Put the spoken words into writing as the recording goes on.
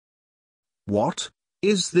What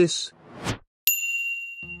is this?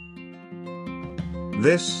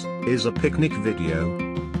 This is a picnic video.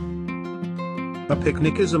 A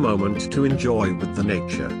picnic is a moment to enjoy with the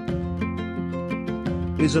nature.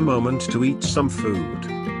 Is a moment to eat some food.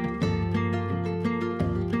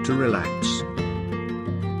 To relax.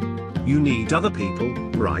 You need other people,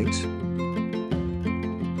 right?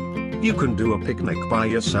 You can do a picnic by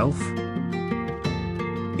yourself.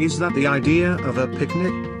 Is that the idea of a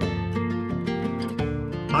picnic?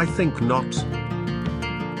 I think not.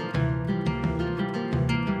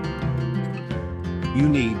 You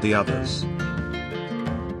need the others.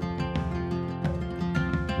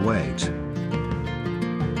 Wait.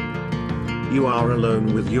 You are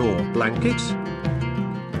alone with your blanket?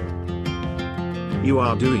 You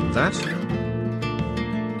are doing that?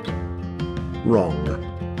 Wrong.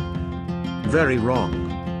 Very wrong.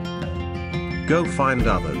 Go find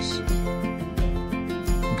others.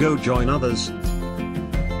 Go join others.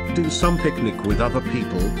 Do some picnic with other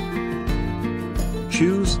people.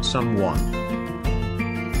 Choose someone.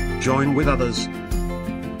 Join with others.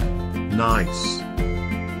 Nice.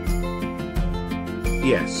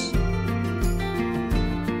 Yes.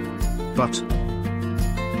 But.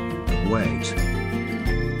 Wait.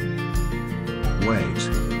 Wait.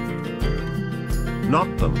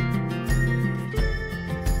 Not them.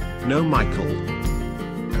 No, Michael.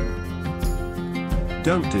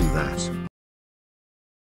 Don't do that.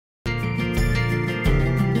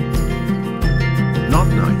 Not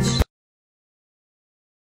nice.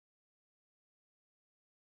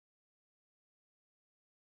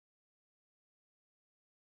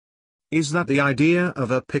 Is that the idea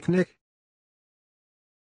of a picnic?